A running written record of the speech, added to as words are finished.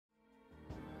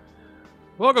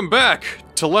Welcome back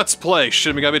to Let's Play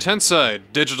Shin Megami Tensei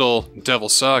Digital Devil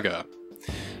Saga.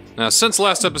 Now, since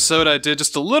last episode, I did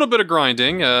just a little bit of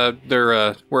grinding.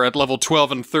 We're at level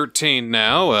 12 and 13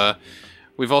 now.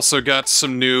 We've also got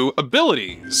some new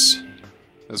abilities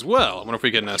as well. I wonder if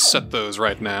we can set those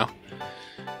right now.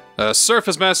 Surf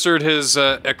has mastered his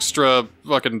extra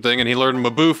fucking thing, and he learned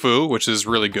Mabufu, which is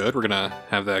really good. We're gonna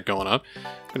have that going up.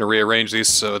 I'm gonna rearrange these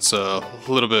so it's a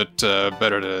little bit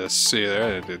better to see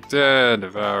there.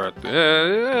 Devour it.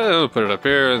 Put it up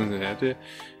here. And,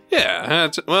 yeah,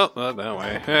 well, that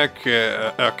way.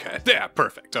 Okay. Yeah,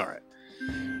 perfect. All right.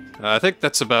 I think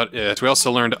that's about it. We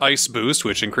also learned Ice Boost,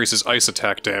 which increases ice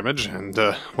attack damage, and,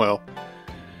 well...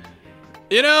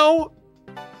 You know,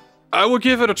 I will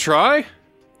give it a try.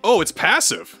 Oh, it's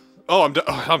passive. Oh, I'm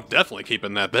definitely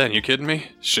keeping that then. You kidding me?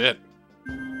 Shit.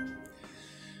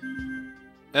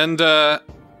 And,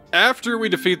 after we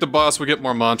defeat the boss, we get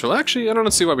more mantras. Actually, I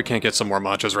don't see why we can't get some more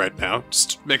mantras right now.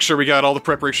 Just make sure we got all the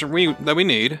preparation that we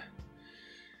need.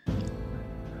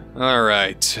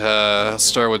 Alright, let's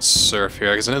start with Surf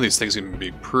here, because I know these things can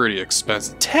be pretty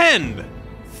expensive.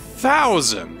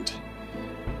 10,000!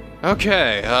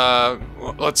 Okay,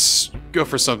 let's go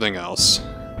for something else.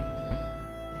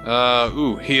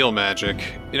 Ooh, heal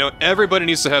magic. You know, everybody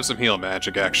needs to have some heal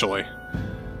magic, actually.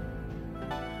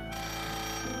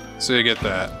 So you get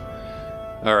that.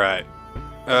 Alright.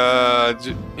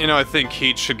 You know, I think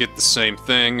Heat should get the same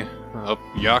thing. Oh,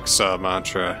 Yaksa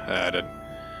mantra added.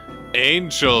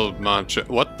 Angel mantra.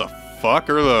 What the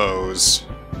fuck are those?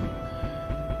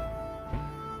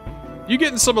 You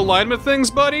getting some alignment things,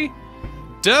 buddy?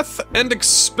 Death and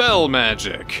Expel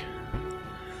magic.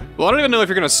 Well, I don't even know if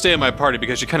you're gonna stay in my party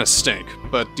because you kinda stink,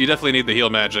 but you definitely need the heal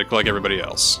magic like everybody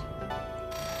else.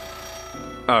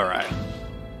 Alright.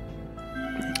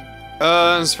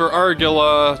 As for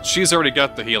Argula, she's already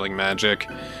got the healing magic,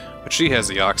 but she has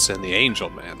the Oxa and the Angel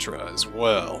Mantra as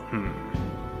well.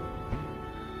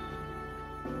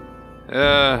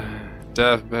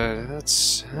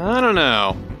 That's... I don't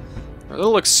know. A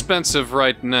little expensive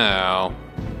right now.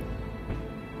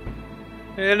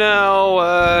 You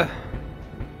know,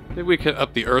 maybe we could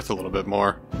up the Earth a little bit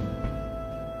more.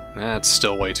 That's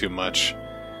still way too much.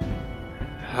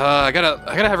 I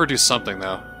gotta have her do something,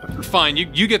 though. Fine,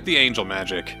 you get the angel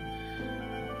magic.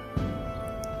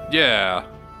 Yeah.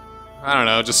 I don't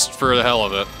know, just for the hell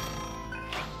of it.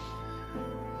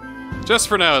 Just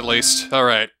for now, at least.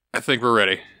 Alright, I think we're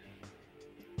ready.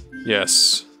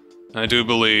 Yes, I do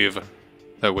believe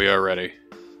that we are ready.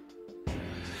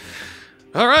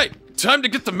 Alright, time to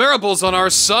get the Maribels on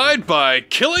our side by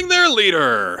killing their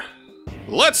leader!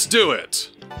 Let's do it!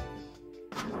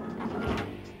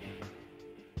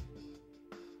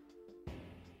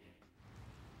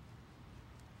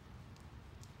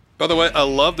 By the way, I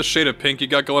love the shade of pink you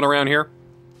got going around here.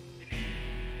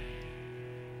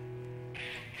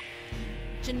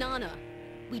 Janana,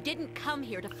 we didn't come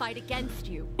here to fight against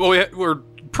you. Well, we're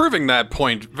proving that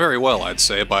point very well, I'd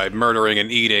say, by murdering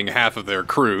and eating half of their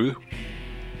crew.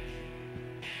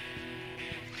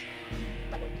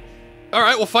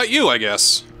 Alright, we'll fight you, I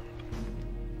guess.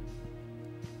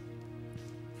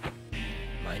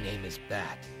 My name is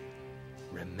Bat.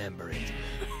 Remember it.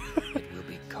 It will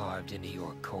be carved into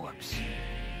your corpse.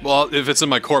 Well, if it's in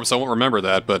my corpse, I won't remember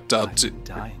that, but I'm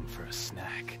dying for a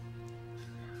snack.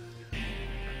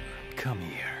 Come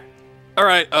here.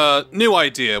 Alright, new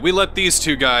idea. We let these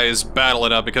two guys battle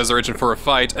it out because they're itching for a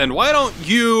fight, and why don't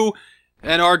you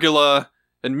and Argula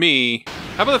and me,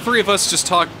 how about the three of us just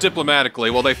talk diplomatically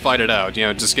while they fight it out, you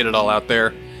know, just get it all out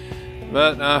there.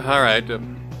 But, alright.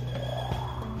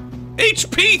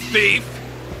 HP thief!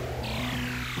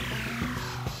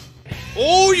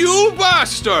 Oh, you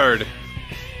bastard!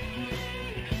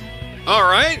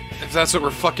 Alright, if that's what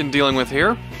we're fucking dealing with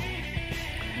here.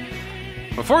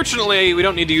 Unfortunately, we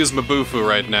don't need to use Mabufu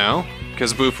right now,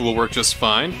 because Mabufu will work just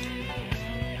fine.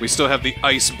 We still have the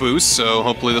Ice Boost, so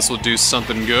hopefully this will do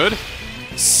something good.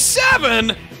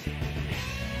 7!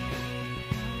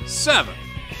 7.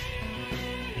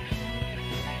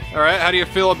 Alright, how do you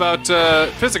feel about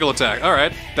physical attack?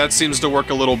 Alright, that seems to work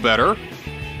a little better.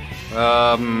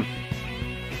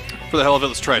 For the hell of it,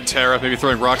 let's try Terra. Maybe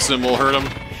throwing rocks at him will hurt him.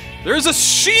 There's a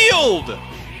shield!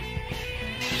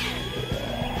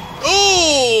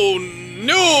 Oh,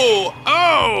 no!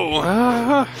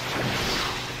 Oh!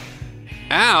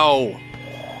 Ow!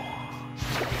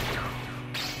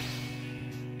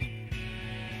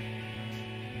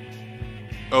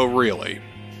 Oh, really?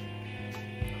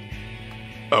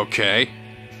 Okay.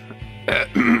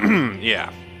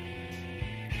 Yeah.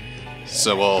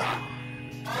 So we'll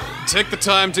take the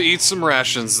time to eat some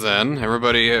rations then.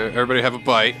 Everybody have a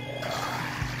bite.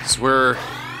 So we're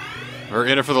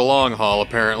in it for the long haul,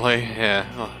 apparently. Yeah,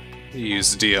 oh, you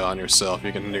use Dia on yourself.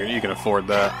 You can afford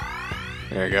that.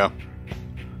 There you go.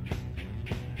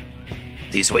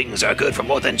 These wings are good for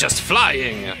more than just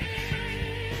flying.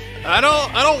 I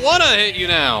don't want to hit you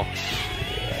now.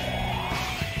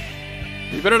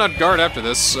 You better not guard after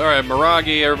this. All right,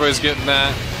 Miragi, everybody's getting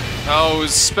that. Oh,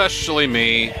 especially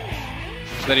me.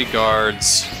 Then he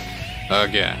guards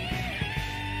again.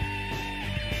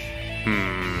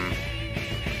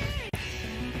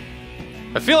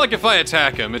 I feel like if I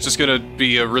attack him, it's just gonna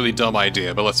be a really dumb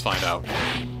idea, but let's find out.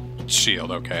 Shield,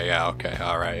 okay, yeah, okay,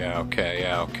 alright, yeah, okay,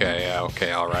 yeah, okay, yeah,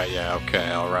 okay, alright, yeah, okay,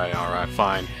 alright,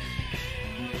 fine.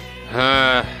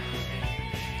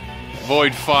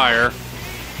 Void Fire.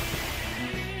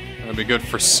 That'd be good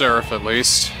for Seraph, at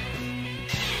least.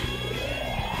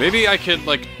 Maybe I could,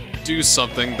 like, do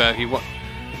something that he wa-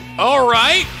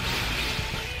 Alright!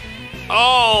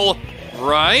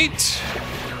 Alright!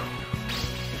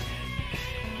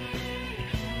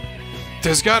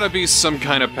 There's gotta be some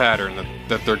kind of pattern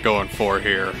that they're going for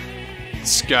here.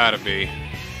 It's gotta be.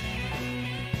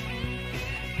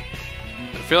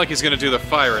 I feel like he's gonna do the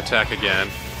fire attack again.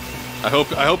 I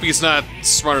hope he's not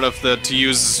smart enough to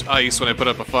use ice when I put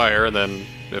up a fire, and then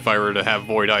if I were to have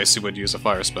void ice, he would use a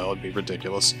fire spell. It'd be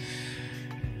ridiculous.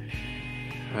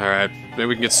 Alright, maybe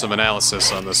we can get some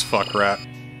analysis on this fuck rat.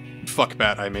 Fuck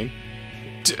bat, I mean.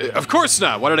 Of course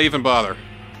not! Why did I even bother?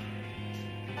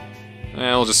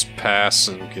 We'll just pass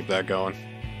and keep that going.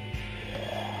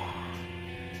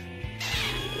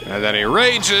 And then he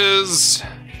rages!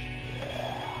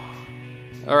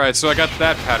 Alright, so I got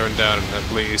that pattern down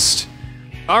at least.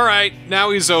 Alright, now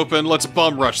he's open. Let's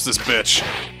bum rush this bitch.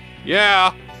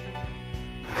 Yeah!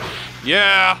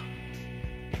 Yeah!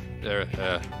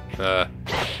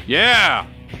 Yeah!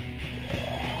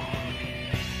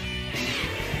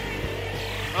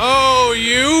 Oh,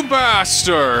 you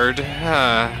bastard!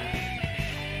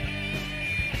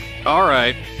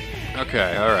 Alright.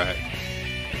 Okay, alright.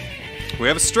 We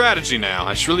have a strategy now.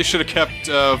 I really should have kept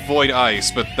Void Ice,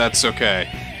 but that's okay.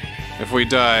 If we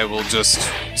die, we'll just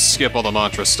skip all the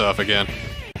mantra stuff again.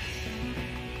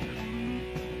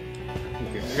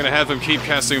 We're gonna have him keep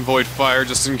casting Void Fire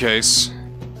just in case.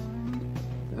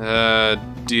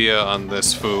 Dia on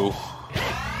this foo.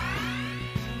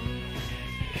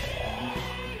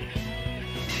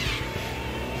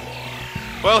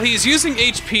 Well, he's using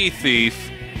HP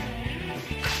Thief,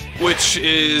 which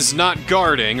is not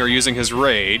guarding or using his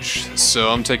rage, so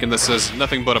I'm taking this as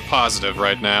nothing but a positive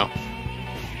right now.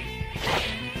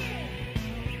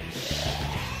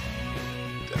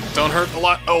 Don't hurt a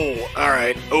lot. Oh,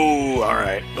 alright. Oh,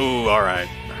 alright. Oh, alright.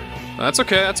 That's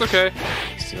okay, that's okay.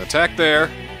 So attack there.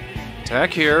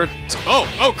 Attack here.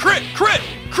 Oh, crit! Crit!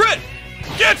 Crit!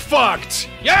 Get fucked!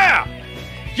 Yeah!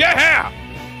 Yeah!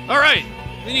 Alright.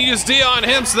 Then you use Dia on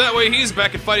him so that way he's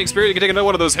back at fighting spirit. You can take another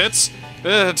one of those hits.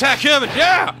 Attack him,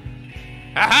 yeah!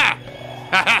 Ha-ha!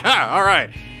 Ha-ha-ha!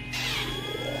 Alright.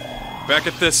 Back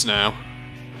at this now.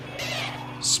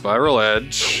 Spiral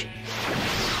Edge.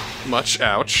 Much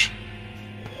ouch.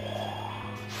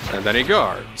 And then he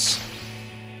guards.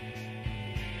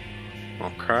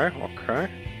 Okay, okay.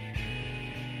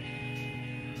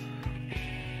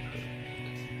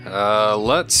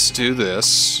 Let's do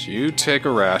this. You take a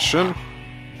ration.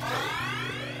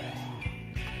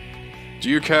 Do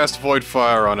you cast Void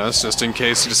Fire on us, just in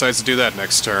case he decides to do that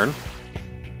next turn?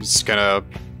 Just kinda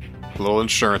a little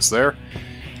insurance there.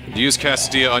 Use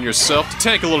Cast Dia on yourself to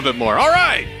tank a little bit more.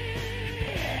 Alright!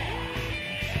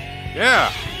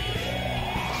 Yeah!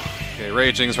 Okay,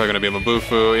 Raging's probably gonna be a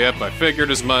Mabufu. Yep, I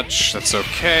figured as much. That's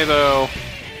okay, though.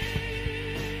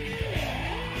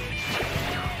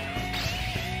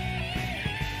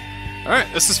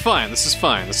 Alright, this is fine, this is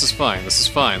fine, this is fine, this is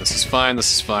fine, this is fine,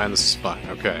 this is fine, this is fine.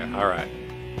 Okay, alright.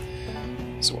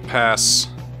 So we'll pass.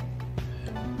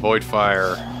 Void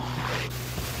Fire.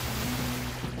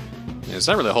 Yeah, there's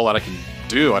not really a whole lot I can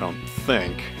do, I don't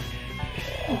think.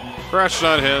 Crash it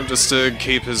on him just to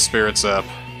keep his spirits up.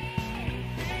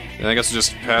 And I guess we'll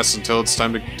just pass until it's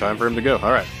time for him to go.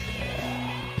 Alright.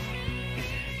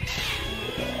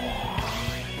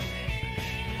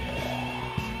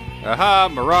 Aha,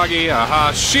 Miragi,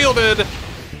 aha, shielded!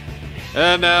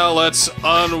 And now let's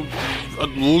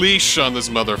unleash on this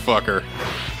motherfucker.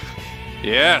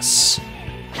 Yes!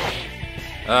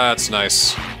 That's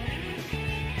nice.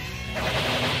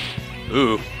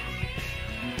 Ooh.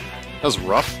 That was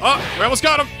rough. Oh, we almost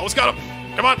got him! Almost got him!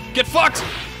 Come on, get fucked!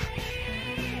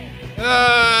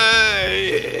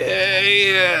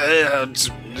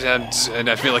 And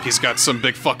I feel like he's got some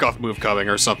big fuck-off move coming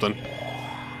or something.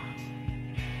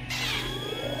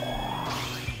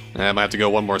 I might have to go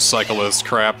one more cycle of this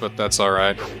crap, but that's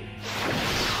alright.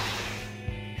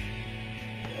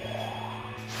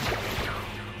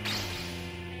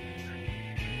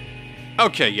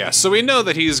 Okay, yeah, so we know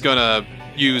that he's gonna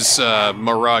use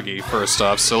Miragi first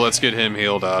off, so let's get him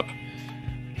healed up.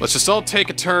 Let's just all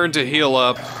take a turn to heal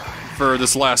up for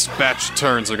this last batch of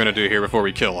turns we're gonna do here before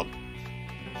we kill him.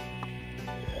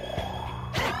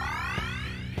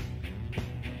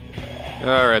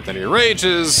 Alright, then he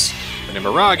rages, then he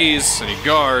Miragis, then he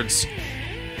guards.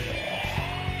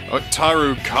 Oh,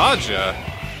 Taru Kaja?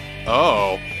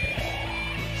 Oh.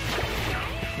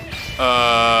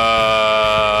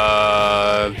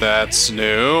 That's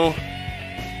new.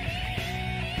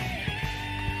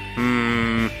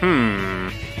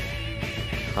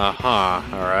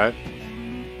 Alright.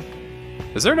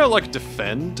 Is there no, like,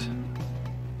 defend?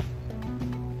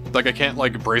 Like, I can't,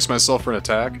 like, brace myself for an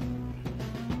attack?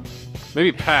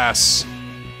 Maybe pass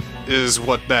is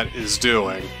what that is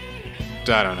doing.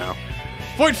 I don't know.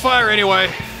 Void Fire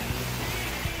anyway!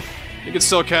 You can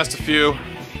still cast a few.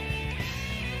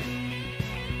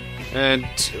 And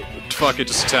fuck it,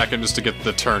 just attack him just to get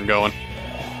the turn going.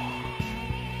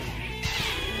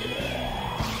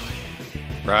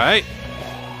 Right.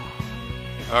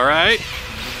 Alright.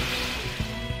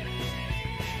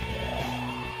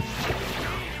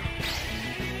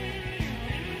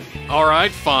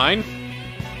 Alright, fine.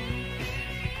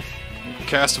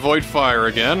 Cast Void Fire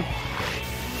again.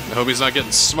 I hope he's not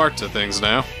getting smart to things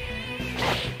now.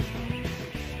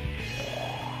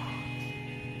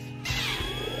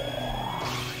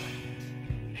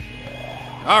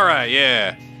 Alright,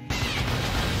 yeah.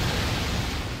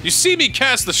 You see me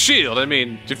cast the shield, I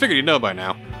mean, you figured you'd know by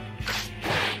now.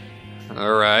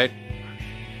 Alright.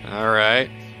 Alright.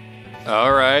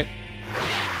 Alright.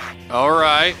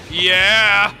 Alright.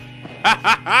 Yeah! Ha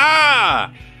ha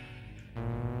ha!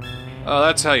 Oh,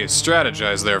 that's how you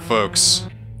strategize there, folks.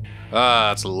 Ah,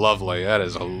 that's lovely. That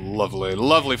is a lovely,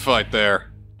 lovely fight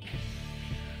there.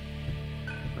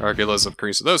 Okay, let's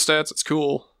increase those stats. It's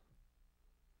cool.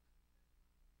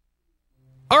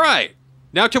 Alright!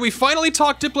 Now can we finally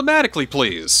talk diplomatically,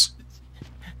 please?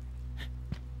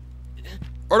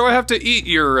 Or do I have to eat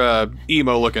your,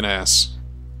 emo-looking ass?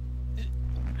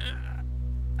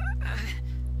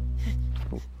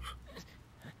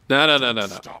 No.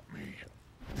 Stop me.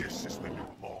 This is the new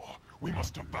law. We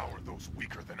must devour those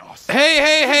weaker than us.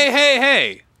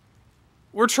 Hey!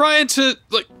 We're trying to,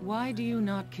 like... Why do you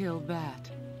not kill Bat?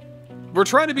 We're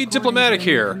trying to be diplomatic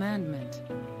here. Commandment,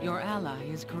 your ally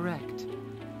is correct.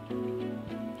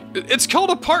 It's called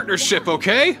a partnership,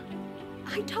 okay?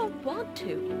 I don't want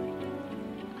to.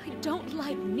 I don't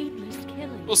like needless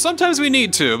killing. Well, sometimes we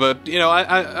need to, but you know, I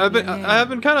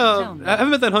haven't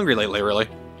been that hungry lately, really.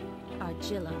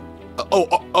 Argilla.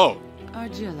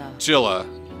 Argilla. Jilla,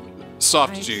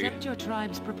 soft I G. accept your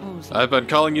tribe's proposal. I've been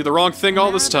calling you the wrong thing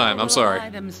all this time. I'm sorry. Ally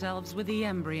themselves with the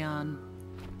embryon.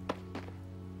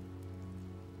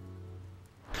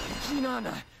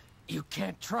 Jinana, you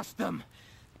can't trust them.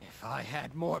 If I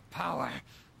had more power...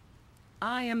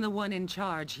 I am the one in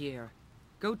charge here.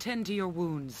 Go tend to your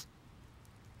wounds.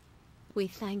 We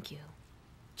thank you,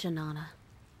 Janana.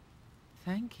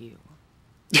 Thank you.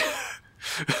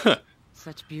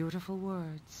 Such beautiful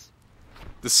words.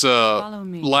 This Follow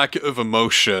me. lack of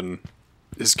emotion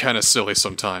is kind of silly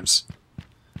sometimes.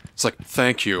 It's like,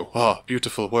 thank you. Ah,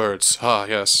 beautiful words. Ah,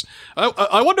 yes.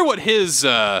 I wonder what his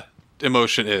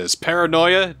emotion is.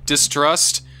 Paranoia,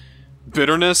 distrust,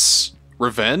 bitterness,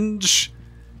 revenge,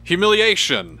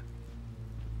 humiliation.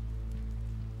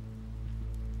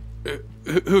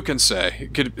 Who can say?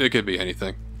 It could be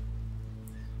anything.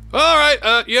 All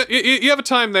right, you have a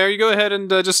time there. You go ahead and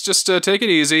just take it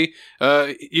easy.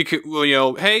 You could, well, you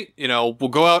know, hey, you know, we'll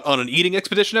go out on an eating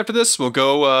expedition after this. We'll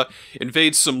go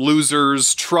invade some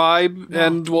losers' tribe,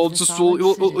 and we'll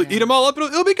eat them all up.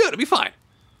 It'll be good. It'll be fine.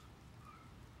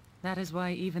 That is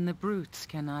why even the brutes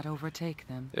cannot overtake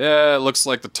them. Yeah, it looks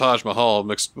like the Taj Mahal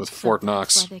mixed with Fort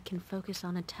Knox. That's why they can focus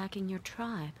on attacking your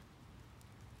tribe.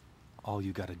 All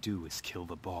you gotta do is kill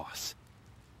the boss.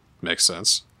 Makes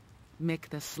sense. Mick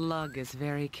the Slug is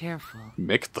very careful.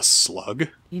 Mick the Slug?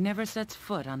 He never sets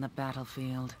foot on the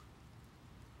battlefield.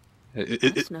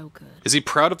 That's no good. Is he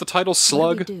proud of the title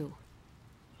Slug? What do we do?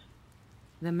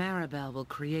 The Maribel will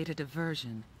create a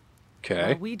diversion.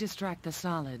 Okay. While we distract the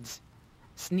solids,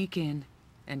 sneak in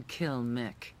and kill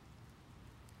Mick.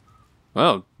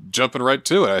 Well, jumping right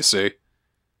to it, I see.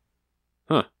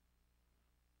 Huh.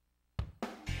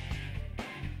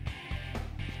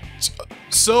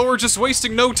 So we're just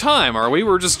wasting no time, are we?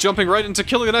 We're just jumping right into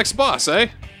killing the next boss, eh?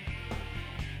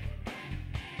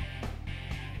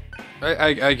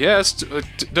 I guess.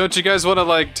 Don't you guys want to,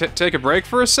 like, take a break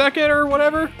for a second or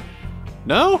whatever?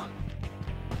 No?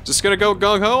 Just gonna go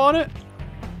gung-ho on it?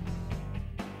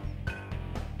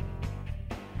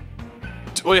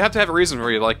 Well, you have to have a reason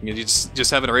for you liking it. You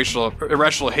just have an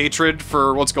irrational hatred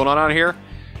for what's going on out here?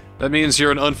 That means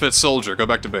you're an unfit soldier. Go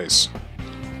back to base.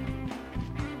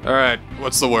 Alright,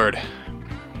 what's the word?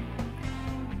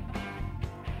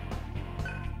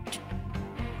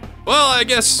 Well, I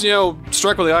guess, you know,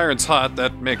 strike while the iron's hot,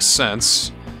 that makes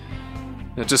sense.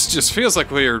 It just feels like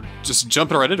we're just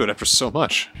jumping right into it after so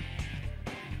much.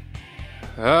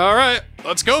 Alright,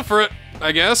 let's go for it,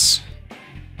 I guess.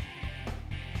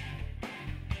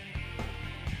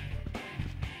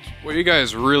 Well, you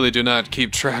guys really do not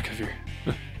keep track of your...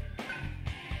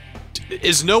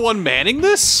 Is no one manning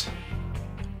this?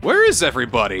 Where is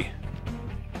everybody?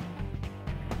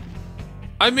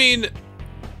 I mean...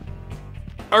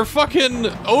 Our fucking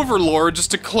overlord just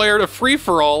declared a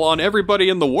free-for-all on everybody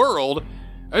in the world.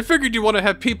 I figured you want to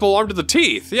have people armed to the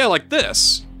teeth. Yeah, like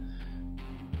this.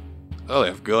 Oh, they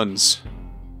have guns.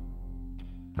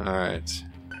 Alright.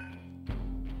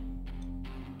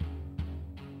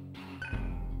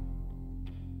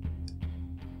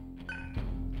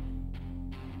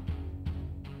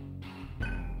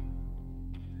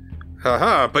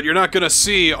 Haha, but you're not gonna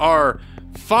see our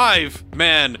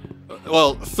 5-man,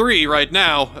 well, 3 right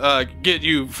now, get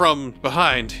you from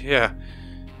behind. Yeah.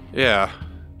 Yeah.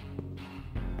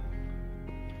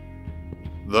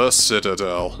 The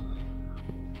Citadel.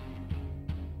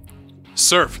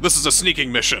 Surf, this is a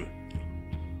sneaking mission.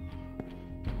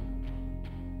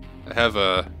 I have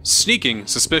a sneaking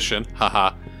suspicion,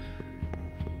 haha,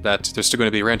 that there's still going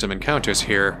to be random encounters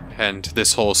here, and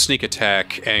this whole sneak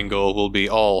attack angle will be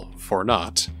all for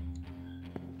naught.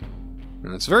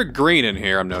 And it's very green in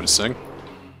here, I'm noticing.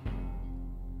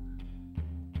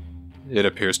 It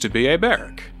appears to be a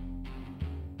barrack.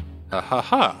 Ha ha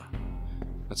ha.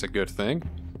 That's a good thing.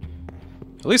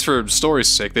 At least for story's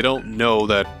sake, they don't know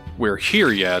that we're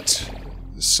here yet,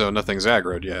 so nothing's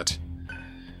aggroed yet.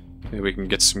 Maybe we can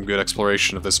get some good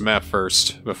exploration of this map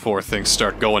first, before things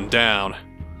start going down.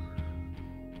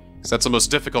 Because that's the most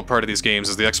difficult part of these games,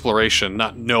 is the exploration,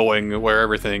 not knowing where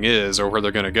everything is or where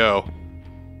they're gonna go.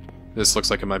 This looks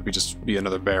like it might just be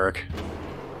another barrack.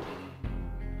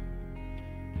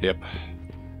 Yep.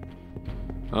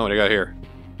 Oh, what do you got here?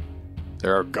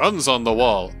 There are guns on the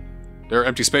wall. There are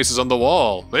empty spaces on the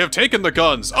wall. They have taken the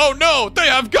guns! Oh no! They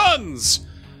have guns!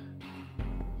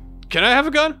 Can I have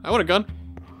a gun? I want a gun.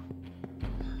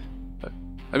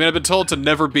 I mean, I've been told to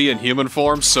never be in human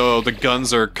form, so the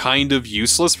guns are kind of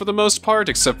useless for the most part,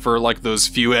 except for, like, those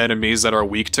few enemies that are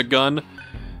weak to gun.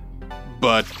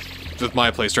 But with my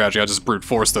play strategy, I'll just brute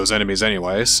force those enemies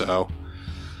anyway, so...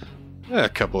 a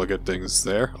couple of good things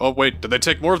there. Oh, wait, did they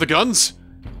take more of the guns?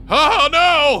 Oh,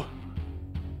 no!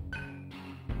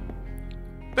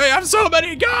 They have so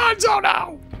many guns! Oh,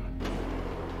 no!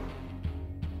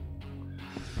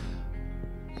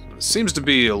 There seems to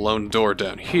be a lone door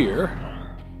down here.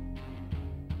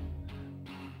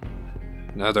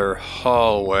 Another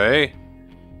hallway.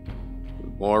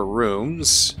 More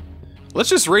rooms. Let's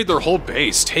just raid their whole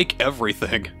base. Take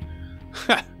everything.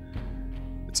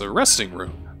 It's a resting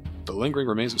room. The lingering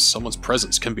remains of someone's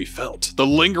presence can be felt. The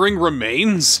lingering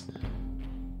remains?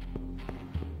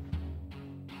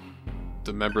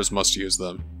 The members must use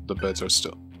them. The beds are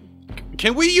still...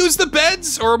 Can we use the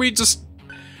beds? Or are we just...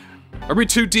 Are we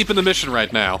too deep in the mission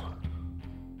right now?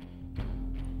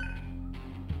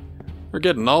 We're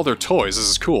getting all their toys. This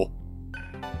is cool.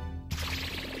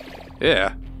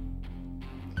 Yeah.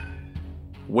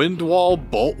 Wind wall,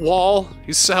 bolt wall.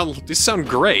 These sound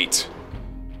great.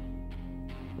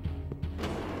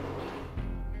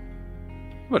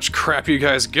 How much crap you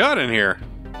guys got in here?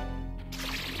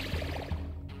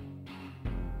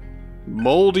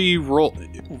 Moldy roll.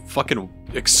 Fucking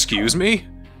excuse me?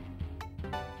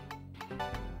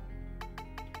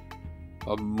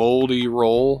 A moldy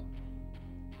roll?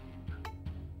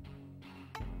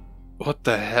 What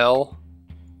the hell?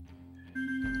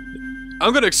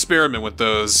 I'm gonna experiment with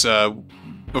those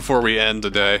before we end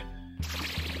the day.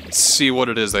 See what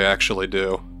it is they actually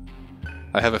do.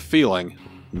 I have a feeling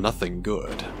nothing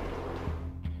good.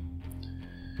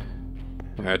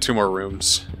 Alright, 2 more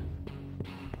rooms.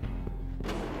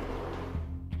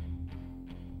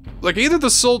 Like either the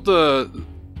soldiers?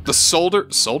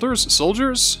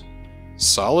 Soliders?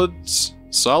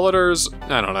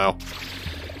 I don't know.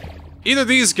 Either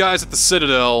these guys at the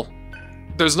Citadel,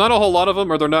 there's not a whole lot of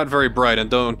them, or they're not very bright and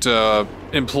don't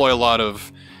employ a lot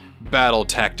of battle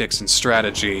tactics and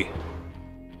strategy.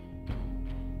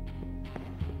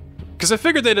 Because I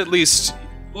figured they'd at least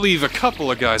leave a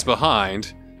couple of guys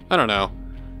behind. I don't know.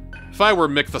 If I were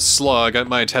Mick the Slug, I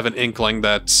might have an inkling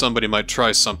that somebody might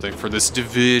try something for this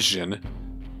division.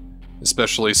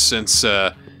 Especially since,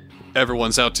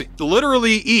 everyone's out to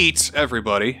literally eat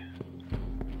everybody.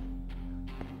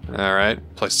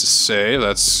 Alright, place to save.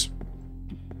 That's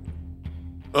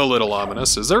a little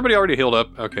ominous. Is everybody already healed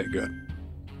up? Okay, good.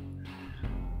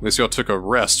 At least y'all took a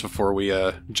rest before we,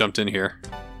 jumped in here.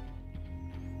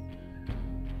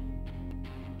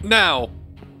 Now,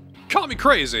 call me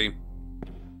crazy,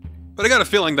 but I got a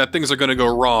feeling that things are gonna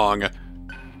go wrong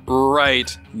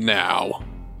right now.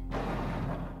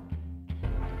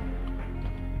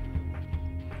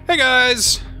 Hey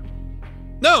guys!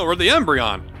 No, we're the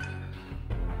Embryon.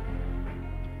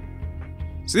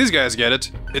 So these guys get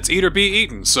it. It's eat or be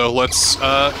eaten, so let's,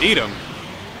 eat them.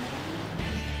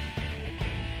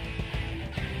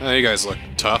 Oh, you guys look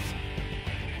tough.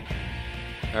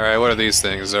 Alright, what are these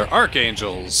things? They're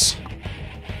Archangels.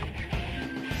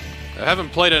 I haven't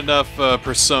played enough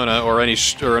Persona or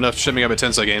enough Shin Megami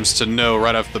Tensei games to know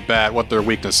right off the bat what their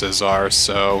weaknesses are,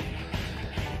 so...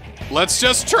 let's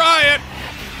just try it!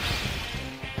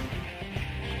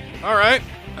 Alright,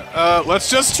 let's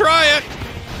just try it!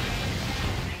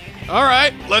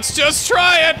 Alright, let's just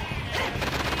try it!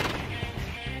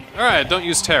 Alright, don't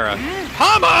use Terra.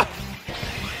 Hama!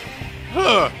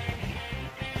 Huh.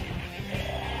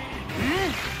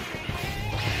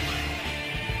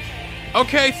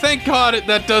 Okay, thank God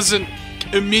that doesn't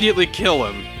immediately kill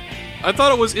him. I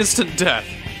thought it was instant death.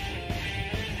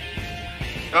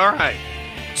 Alright.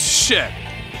 Shit.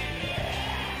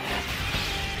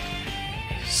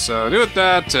 So, do with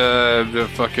that,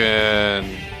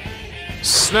 fucking...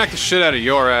 smack the shit out of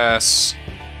your ass,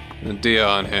 and Dia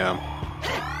on him.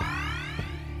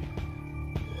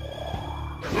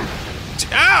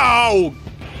 Ow!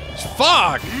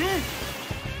 Fuck!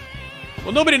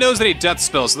 Well, nobody knows any death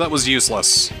spells, so that was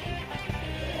useless.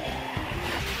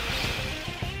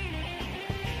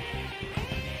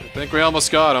 I think we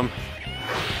almost got him.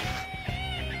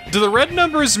 Do the red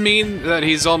numbers mean that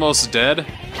he's almost dead?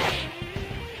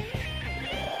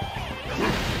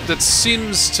 That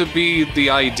seems to be the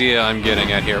idea I'm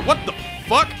getting at here. What the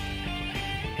fuck?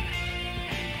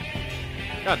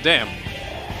 God damn.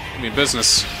 I mean,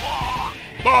 business.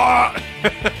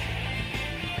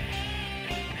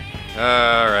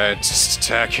 Alright, just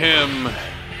attack him.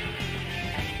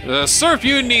 Sir, if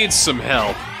you need some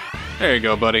help. There you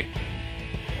go, buddy.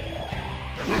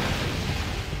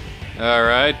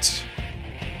 Alright.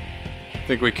 I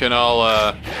think we can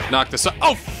all, knock this up.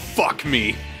 Oh, fuck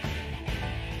me!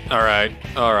 Alright,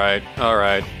 alright,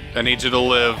 alright. I need you to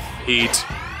live, eat.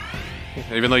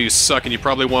 Even though you suck and you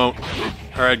probably won't.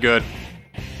 Alright, good.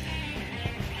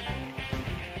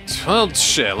 Well,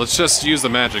 shit, let's just use the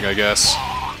magic, I guess.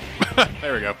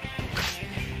 There we go.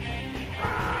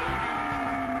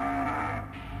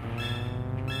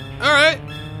 Alright.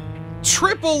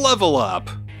 Triple level up.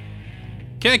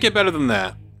 Can't get better than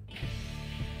that.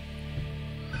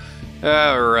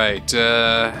 Alright,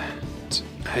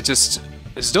 I just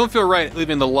don't feel right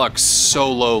leaving the luck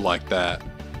so low like that.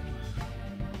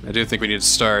 I do think we need to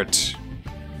start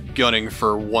gunning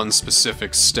for one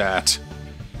specific stat.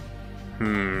 I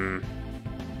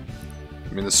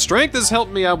mean, the strength has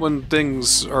helped me out when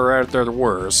things are at their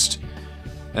worst.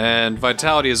 And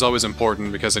vitality is always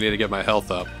important because I need to get my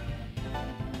health up.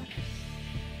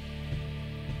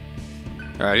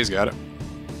 Alright, he's got it.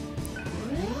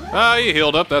 Ah, he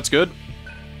healed up, that's good.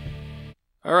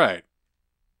 Alright.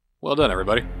 Well done,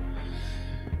 everybody.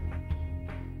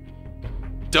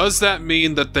 Does that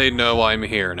mean that they know I'm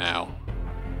here now?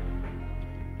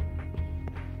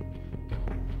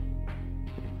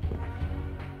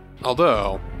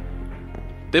 Although,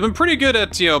 they've been pretty good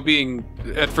at, you know, being...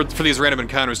 for these random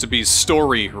encounters to be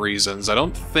story reasons. I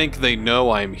don't think they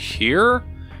know I'm here,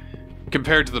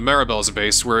 compared to the Maribels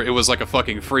base, where it was like a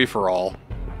fucking free-for-all.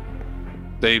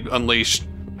 They unleashed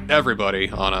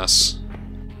everybody on us.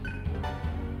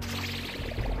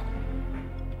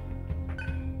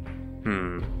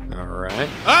 Alright.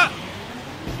 Ah!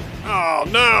 Oh,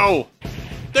 no!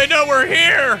 They know we're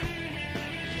here!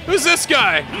 Who's this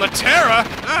guy? Matera?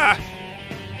 Ah!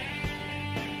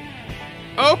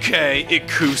 Okay,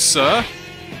 Ikusa.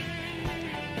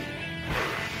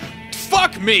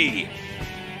 Fuck me!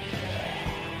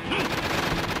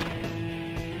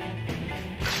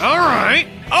 Alright.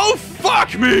 Oh,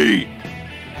 fuck me!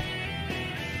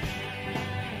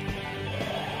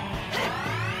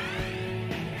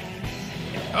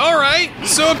 Alright,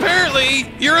 so apparently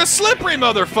you're a slippery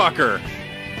motherfucker.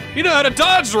 You know how to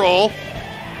dodge roll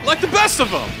like the best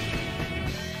of them.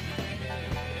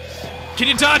 Can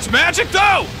you dodge magic,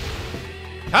 though?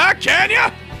 Huh, can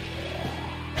ya?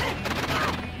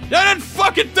 I didn't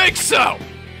fucking think so!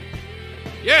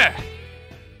 Yeah.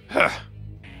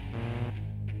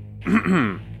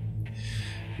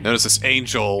 Notice this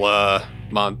angel,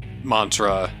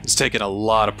 mantra is taking a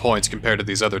lot of points compared to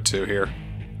these other two here.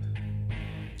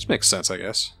 Which makes sense, I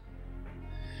guess.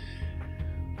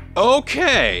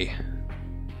 Okay.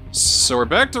 So we're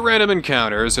back to random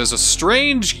encounters. There's a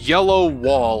strange yellow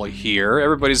wall here.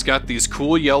 Everybody's got these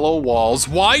cool yellow walls.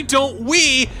 Why don't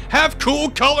we have cool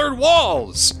colored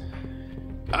walls?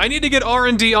 I need to get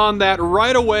R&D on that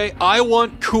right away. I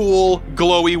want cool,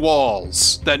 glowy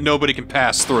walls that nobody can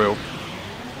pass through.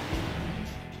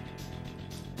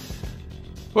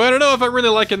 Well, I don't know if I'm really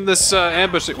liking this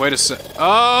ambush. Wait a sec.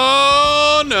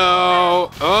 Oh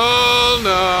no! Oh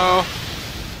no!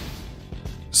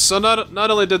 So not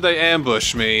only did they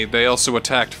ambush me, they also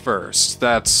attacked first.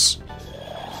 That's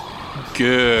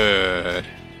good.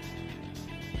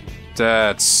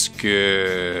 That's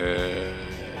good.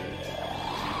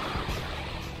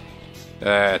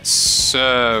 That's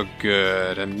so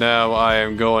good. And now I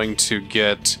am going to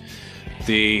get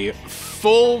the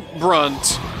full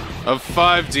brunt of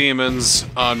 5 demons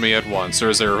on me at once. Or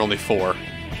is there only 4?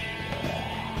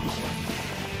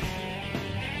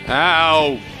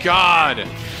 Ow, God!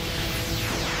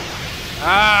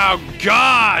 Oh,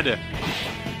 God!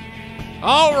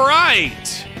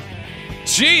 Alright!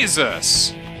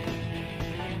 Jesus!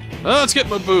 Well, let's get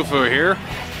my Bufu here.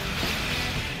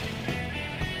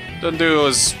 Doesn't do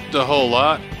us a whole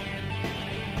lot.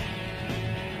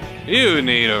 You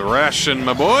need a ration,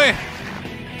 my boy.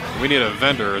 We need a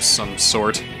vendor of some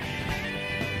sort.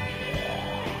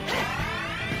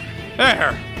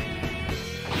 There!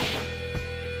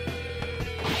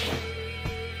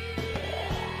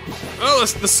 Well,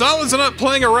 the solids are not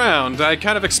playing around. I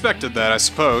kind of expected that, I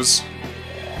suppose.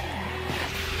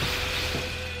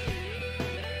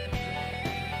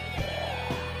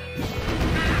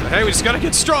 Hey, we just gotta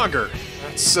get stronger.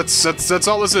 That's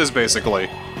all this is, basically.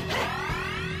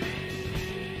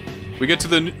 We get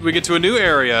to a new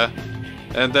area,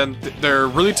 and then they're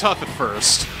really tough at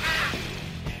first.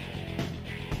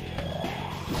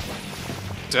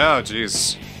 Oh,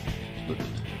 jeez.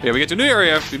 Yeah, we get to a new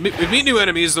area, we meet new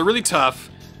enemies, they're really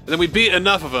tough, and then we beat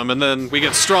enough of them, and then we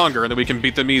get stronger, and then we can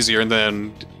beat them easier, and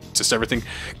then just everything.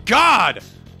 God!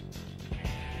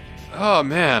 Oh,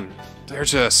 man. They're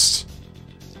just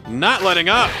not letting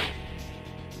up.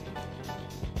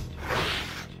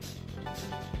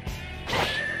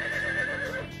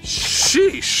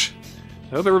 Sheesh.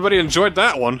 I hope everybody enjoyed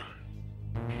that one.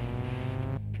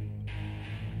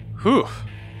 Whew.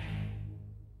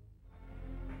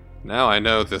 Now I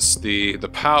know the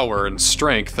power and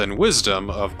strength and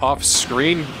wisdom of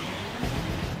off-screen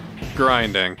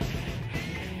grinding.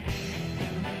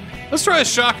 Let's try a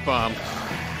shock bomb.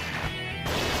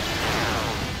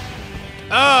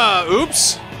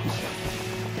 Oops.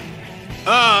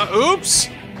 Oops.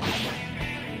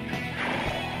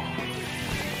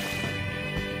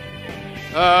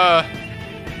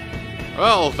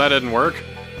 Well, that didn't work.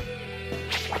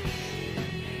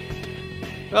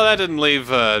 Well, that didn't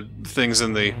leave, things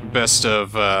in the best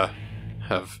of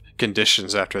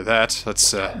conditions after that.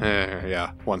 Let's,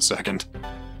 yeah, 1 second.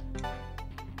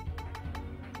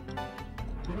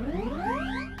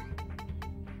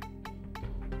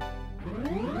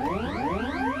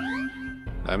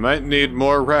 I might need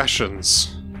more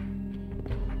rations.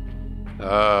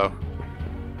 What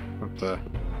the...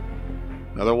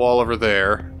 Another wall over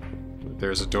there.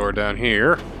 There's a door down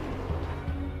here.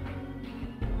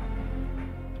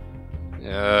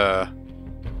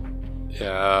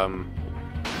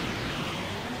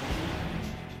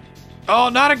 Oh,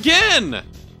 not again!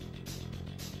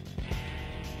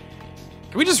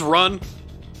 Can we just run?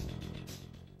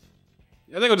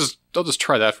 I think I'll just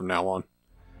try that from now on.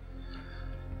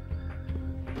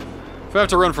 If I have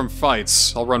to run from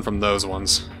fights, I'll run from those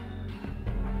ones.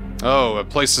 Oh, a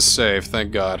place to save,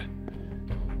 thank God.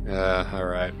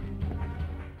 Alright.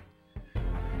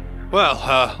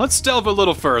 Well, let's delve a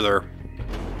little further.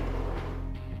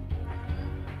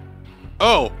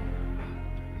 Oh!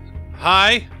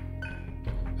 Hi?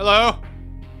 Hello?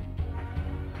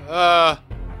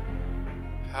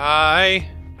 Hi?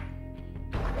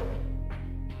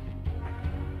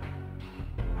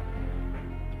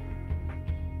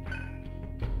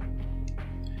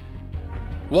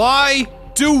 Why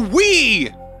do we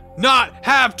not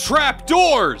have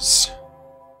trapdoors?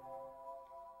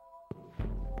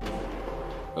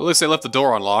 At least they left the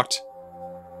door unlocked.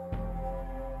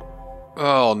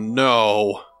 Oh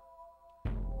no.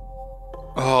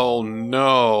 Oh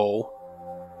no.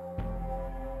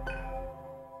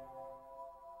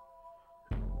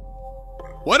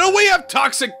 Why don't we have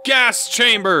toxic gas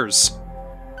chambers?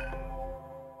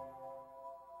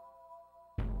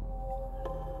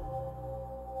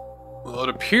 Well, it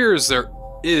appears there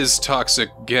is toxic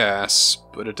gas,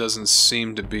 but it doesn't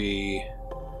seem to be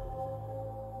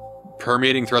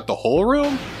permeating throughout the whole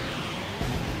room?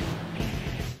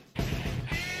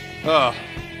 Oh,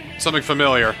 something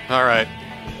familiar. Alright.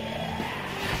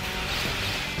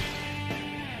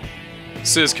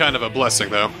 This is kind of a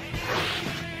blessing, though.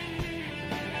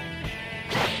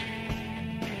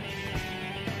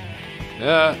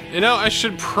 You know, I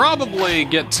should probably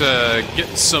get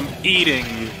some eating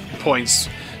points,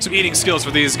 some eating skills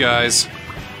for these guys.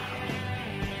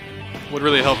 Would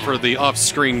really help for the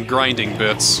off-screen grinding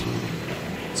bits,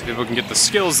 so people can get the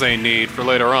skills they need for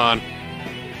later on.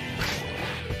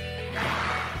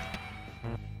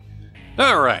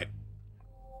 Alright.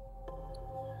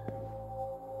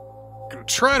 Gonna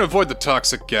try and avoid the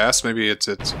toxic gas. Maybe it's...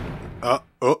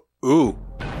 ooh.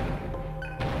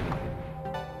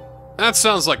 That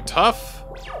sounds like tough.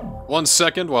 1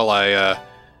 second while I,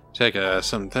 take,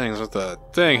 some things with the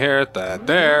thing here, that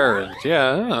there, and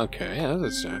yeah, okay, yeah,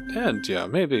 that's, and yeah,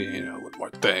 maybe, you know, one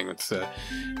more thing with the...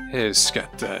 It's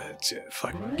got the...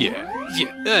 fuck,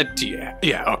 yeah,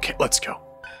 okay, let's go.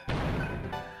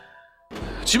 Do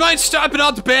you mind stopping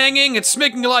all the banging? It's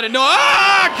making a lot of noise.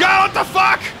 Ah! God, what the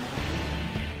fuck?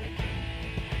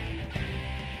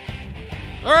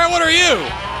 Alright, what are you?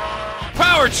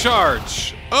 Power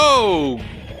charge! Oh,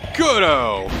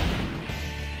 goodo.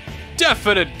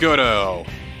 Definite goodo.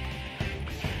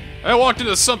 I walked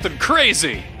into something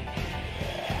crazy.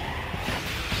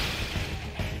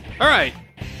 Alright,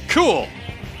 cool.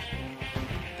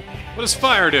 What does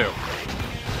fire do?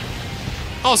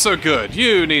 Also good,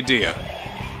 you need Dia.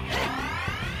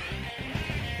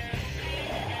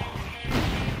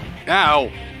 Ow.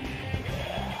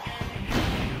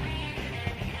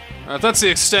 If that's the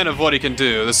extent of what he can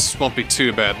do, this won't be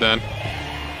too bad then.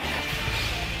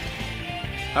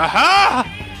 Aha!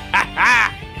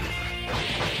 Ha-ha!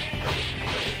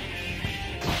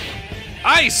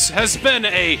 Ice has been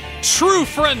a true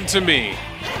friend to me.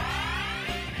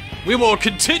 We will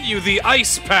continue the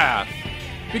ice path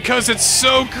because it's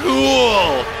so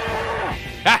cool.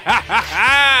 Ha ha ha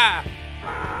ha!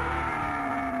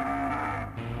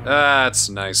 That's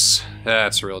nice.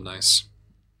 That's real nice.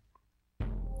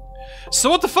 So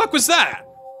what the fuck was that?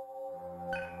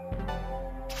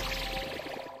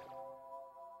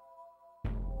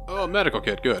 Oh, medical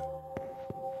kit, good.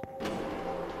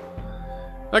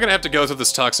 I'm gonna have to go through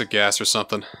this toxic gas or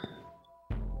something.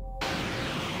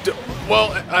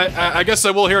 Well, I guess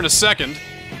I will here in a second.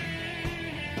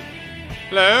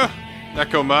 Hello?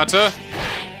 Nekomata?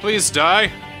 Please die.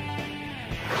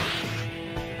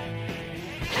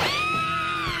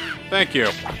 Thank you.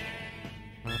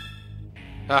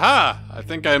 Haha! I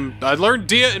think I learned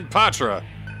Dia and Patra.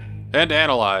 And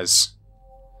Analyze.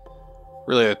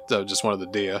 Really, I just wanted the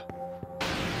Dia.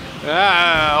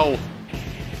 Ow!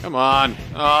 Come on.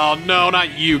 Oh no,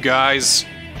 not you guys.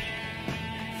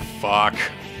 Fuck.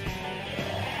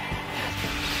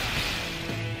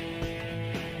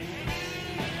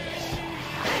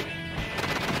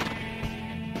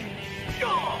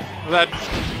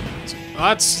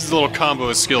 That's little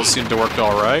combo skills seem to work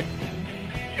all right.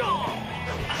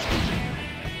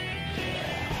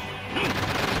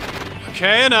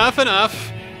 Okay, enough.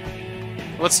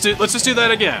 Let's just do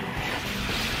that again.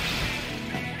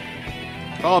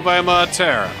 Followed by a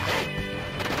Matera.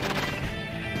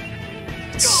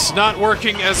 It's not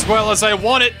working as well as I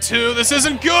want it to. This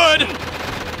isn't good.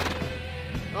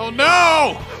 Oh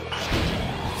no!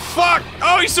 Fuck!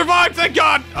 Oh, he survived, thank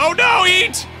God! Oh no,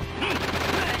 eat!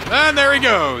 And there he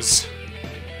goes.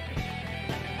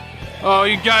 Oh,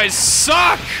 you guys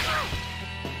suck!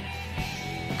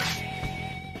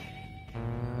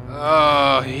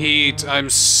 Oh, Heat,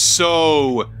 I'm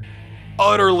so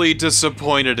utterly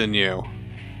disappointed in you.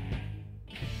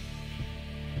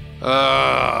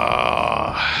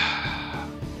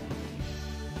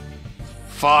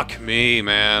 Fuck me,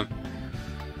 man.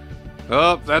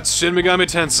 Oh, that's Shin Megami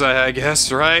Tensei, I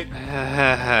guess, right?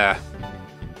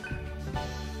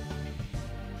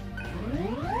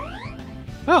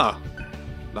 Oh,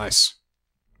 nice.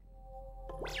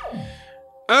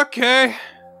 Okay.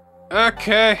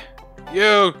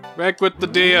 You, back with the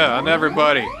Dia on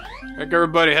everybody. Make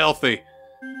everybody healthy.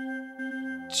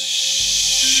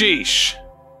 Sheesh.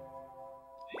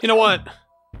 You know what?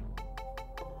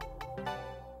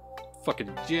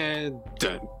 Fucking Jen,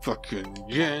 fucking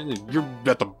Jen, you're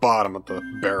at the bottom of the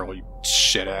barrel, you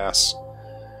shit ass.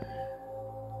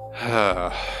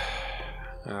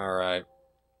 Alright.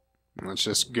 Let's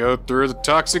just go through the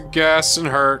toxic gas and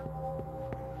hurt.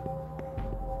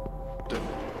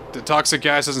 The toxic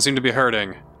gas doesn't seem to be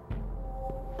hurting.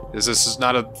 This is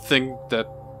not a thing that...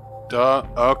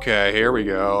 okay, here we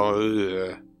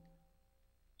go. Ugh.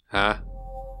 Huh?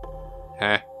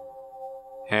 Huh?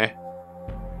 Huh?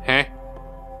 Huh?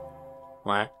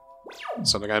 What?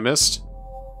 Something I missed?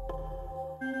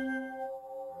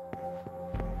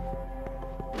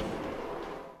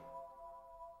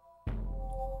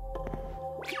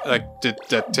 Did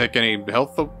that take any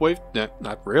health away?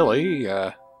 Not really,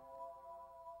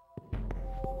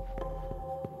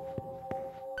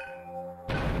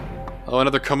 Oh,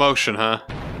 another commotion, huh?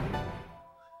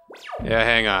 Yeah,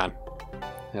 hang on.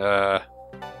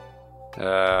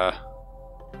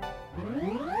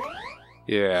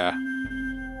 Yeah.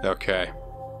 Okay.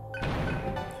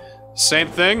 Same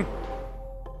thing?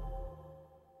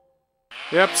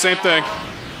 Yep, same thing.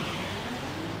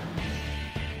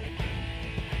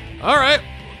 Alright.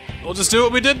 We'll just do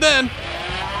what we did then.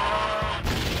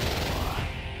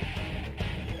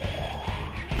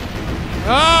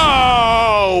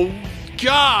 Oh,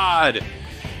 God!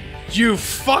 You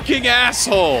fucking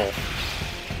asshole!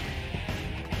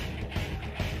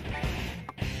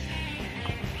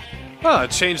 Oh,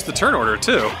 it changed the turn order,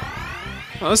 too.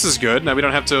 Well, this is good. Now we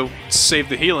don't have to save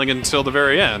the healing until the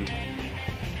very end.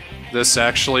 This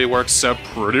actually works out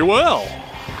pretty well.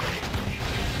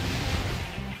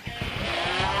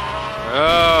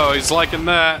 Oh, he's liking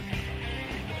that.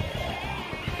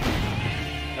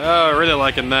 Oh, really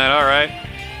liking that. Alright.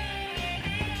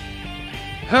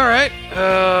 Alright.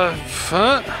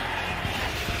 Huh?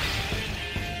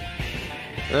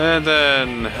 And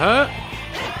then, huh?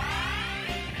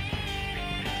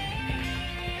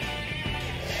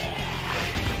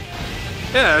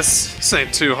 Yes, this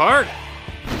ain't too hard.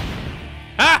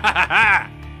 Ha ha ha!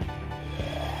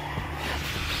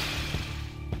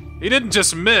 He didn't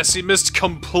just miss, he missed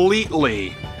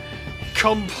completely.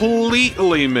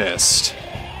 Completely missed.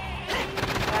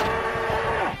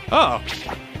 Oh.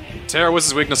 Terror was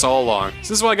his weakness all along.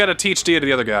 This is why I gotta teach Dia to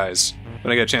the other guys,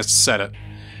 when I get a chance to set it.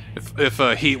 If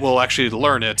he will actually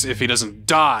learn it, if he doesn't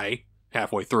die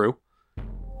halfway through.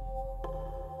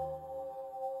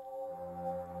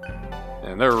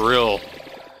 And they're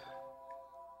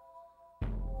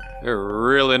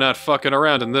really not fucking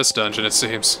around in this dungeon, it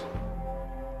seems.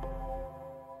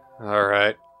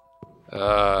 Alright.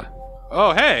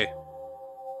 Oh, hey!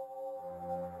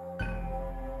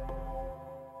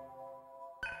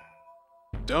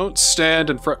 Don't stand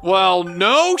in front. Well,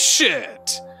 no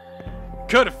shit!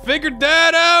 Could have figured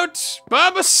that out by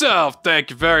myself, thank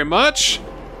you very much.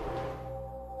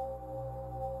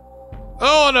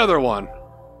 Oh, another one.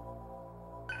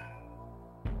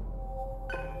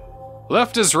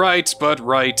 Left is right, but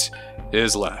right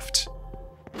is left.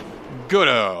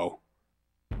 Good-o.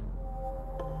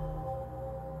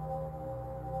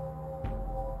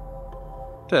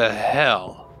 The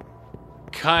hell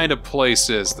kind of place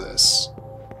is this?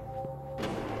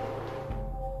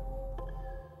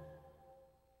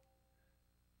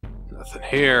 Nothing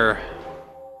here.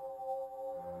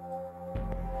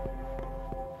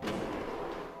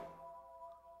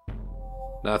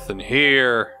 Nothing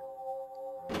here.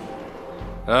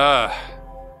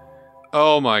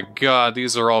 Oh my god,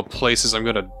 these are all places I'm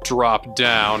gonna drop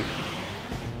down.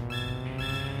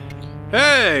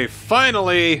 Hey,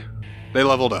 finally, they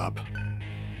leveled up.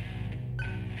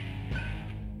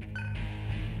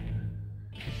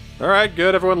 Alright,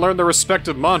 good, everyone learned their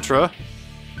respective mantra.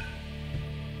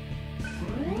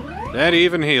 And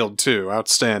even healed too,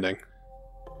 outstanding.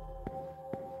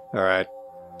 Alright.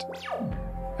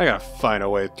 I gotta find a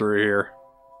way through here.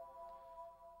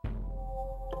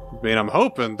 I mean, I'm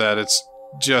hoping that it's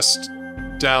just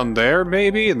down there,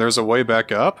 maybe, and there's a way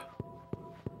back up.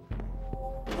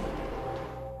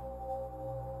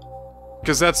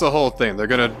 Because that's the whole thing. They're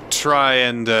gonna try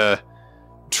and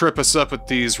trip us up with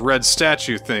these red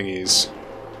statue thingies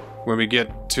when we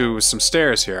get to some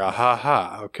stairs here. Ah ha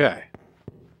ha, okay.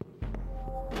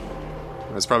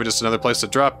 That's probably just another place to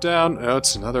drop down. Oh,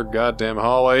 it's another goddamn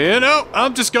hallway. You know,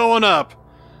 I'm just going up.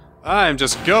 I'm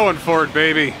just going for it,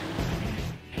 baby.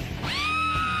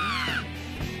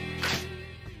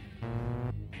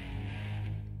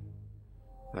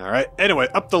 Alright, anyway,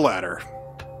 up the ladder.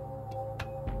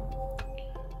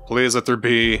 Please let there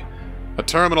be a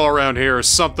terminal around here or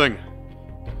something.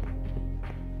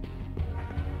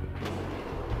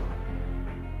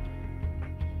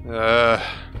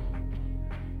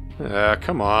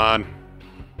 Come on.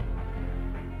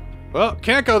 Well,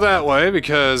 can't go that way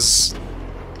because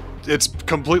it's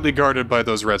completely guarded by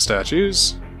those red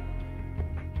statues.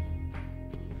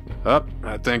 Up.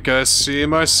 I think I see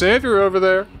my savior over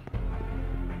there.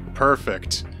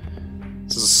 Perfect.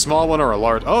 Is this a small one or a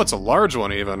large? Oh, it's a large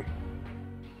one even.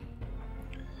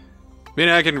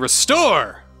 Meaning I can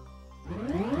restore!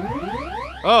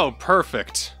 Oh,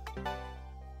 perfect.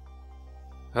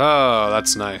 Oh,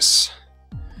 that's nice.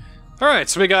 Alright,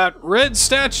 so we got red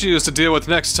statues to deal with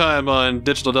next time on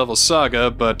Digital Devil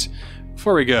Saga, but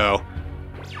before we go,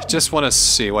 I just want to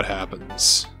see what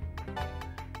happens.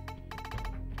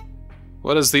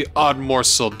 What does the odd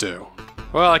morsel do?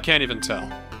 Well, I can't even tell.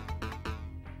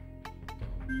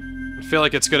 I feel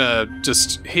like it's gonna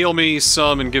just heal me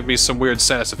some and give me some weird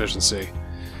status efficiency.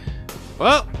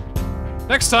 Well,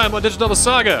 next time on Digital Devil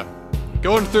Saga,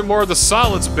 going through more of the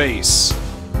solids base.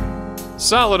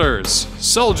 Soliders,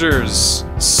 soldiers,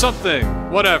 something,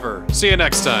 whatever. See you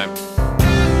next time.